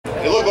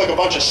like a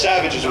bunch of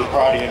savages with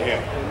partying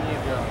here.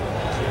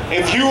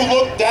 If you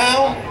look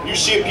down, you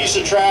see a piece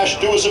of trash,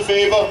 do us a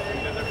favor,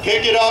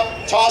 pick it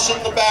up, toss it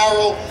in the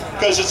barrel,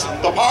 because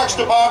the Parks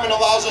Department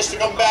allows us to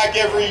come back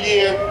every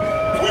year.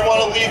 We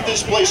want to leave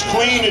this place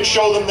clean and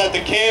show them that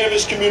the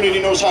cannabis community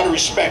knows how to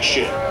respect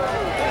shit.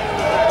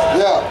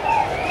 Yeah,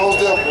 most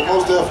definitely,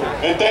 most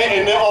definitely.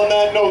 And on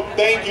that note,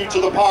 thank you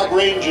to the park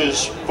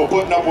rangers for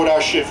putting up with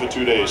our shit for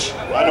 2 days.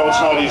 I know it's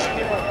not easy.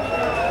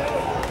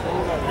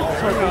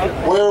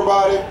 Well,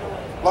 everybody,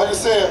 like I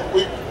said,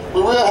 we're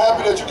real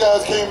happy that you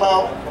guys came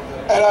out.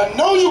 And I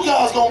know you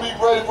guys gonna be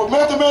ready for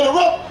Method Man and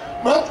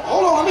Redman.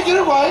 Hold on, let me get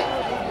it right.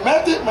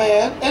 Method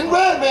Man and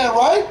Redman,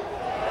 right?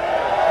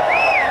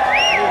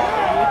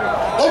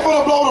 They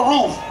finna blow the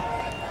roof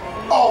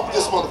off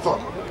this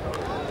motherfucker.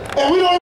 And we don't